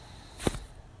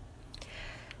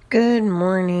Good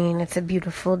morning. It's a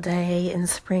beautiful day in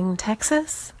Spring,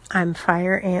 Texas. I'm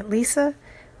Fire Ant Lisa.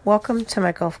 Welcome to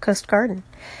my Gulf Coast garden.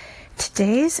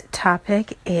 Today's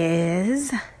topic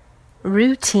is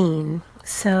routine.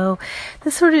 So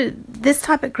this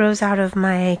topic grows out of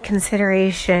my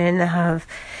consideration of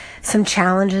some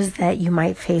challenges that you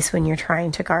might face when you're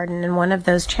trying to garden. And one of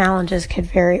those challenges could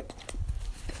vary.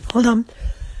 Hold on.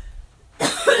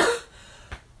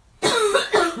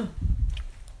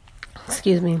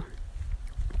 Excuse me.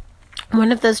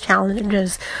 One of those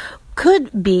challenges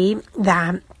could be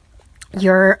that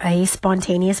you're a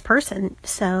spontaneous person.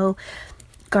 So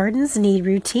gardens need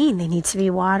routine. They need to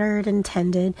be watered and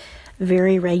tended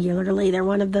very regularly. They're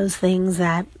one of those things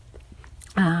that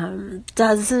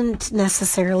doesn't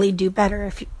necessarily do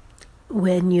better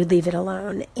when you leave it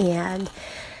alone. And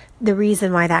the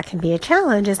reason why that can be a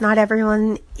challenge is not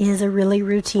everyone is a really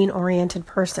routine-oriented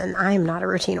person. I am not a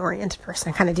routine-oriented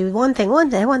person. I kind of do one thing one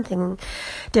day, one thing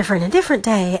different a different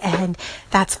day, and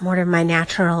that's more of my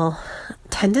natural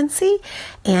tendency.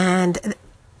 And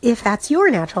if that's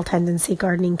your natural tendency,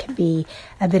 gardening can be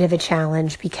a bit of a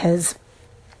challenge, because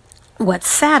what's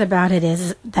sad about it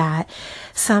is that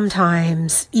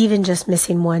sometimes even just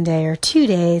missing one day or 2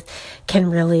 days can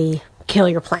really kill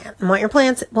your plant. And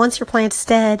once your plant's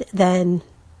dead, then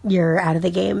you're out of the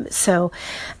game. So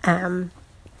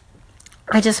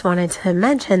I just wanted to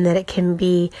mention that it can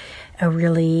be a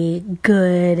really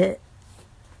good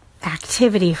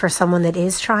activity for someone that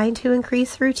is trying to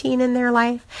increase routine in their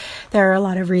life. There are a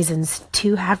lot of reasons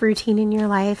to have routine in your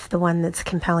life. The one that's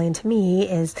compelling to me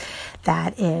is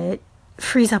that it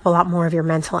frees up a lot more of your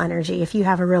mental energy. If you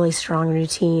have a really strong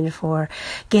routine for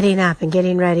getting up and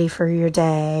getting ready for your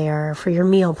day or for your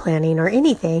meal planning or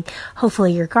anything,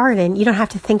 hopefully your garden, you don't have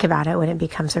to think about it when it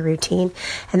becomes a routine.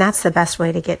 And that's the best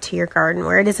way to get to your garden,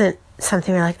 where it isn't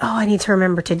something you're like, oh, I need to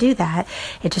remember to do that.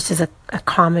 It just is a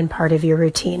common part of your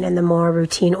routine. And the more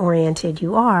routine oriented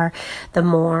you are, the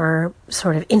more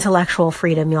sort of intellectual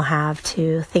freedom you'll have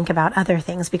to think about other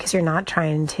things, because you're not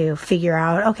trying to figure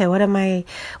out, okay, what time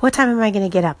am I going to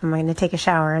get up? Am I going to take a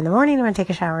shower in the morning? Am I going to take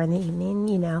a shower in the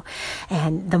evening?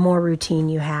 And the more routine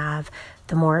you have,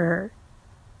 the more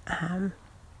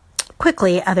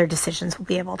quickly other decisions will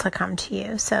be able to come to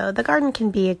you. So the garden can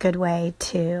be a good way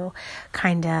to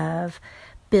kind of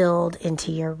build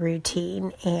into your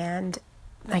routine. And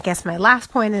I guess my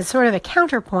last point is sort of a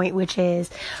counterpoint, which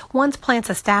is once plants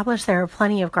established, there are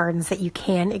plenty of gardens that you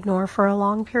can ignore for a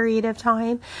long period of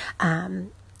time.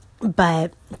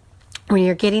 But when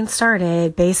you're getting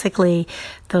started, basically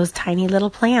those tiny little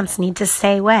plants need to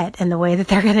stay wet. And the way that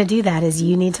they're going to do that is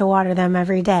you need to water them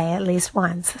every day, at least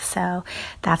once. So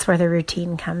that's where the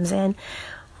routine comes in.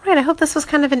 All right, I hope this was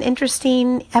kind of an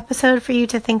interesting episode for you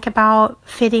to think about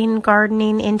fitting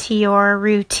gardening into your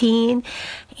routine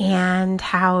and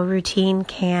how routine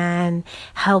can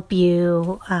help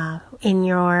you in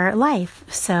your life.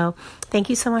 So thank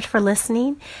you so much for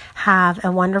listening. Have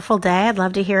a wonderful day. I'd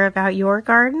love to hear about your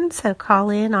garden, so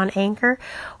call in on Anchor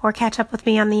or catch up with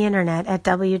me on the internet at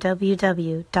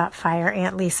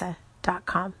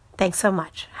www.fireantlisa.com. Thanks so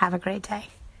much. Have a great day.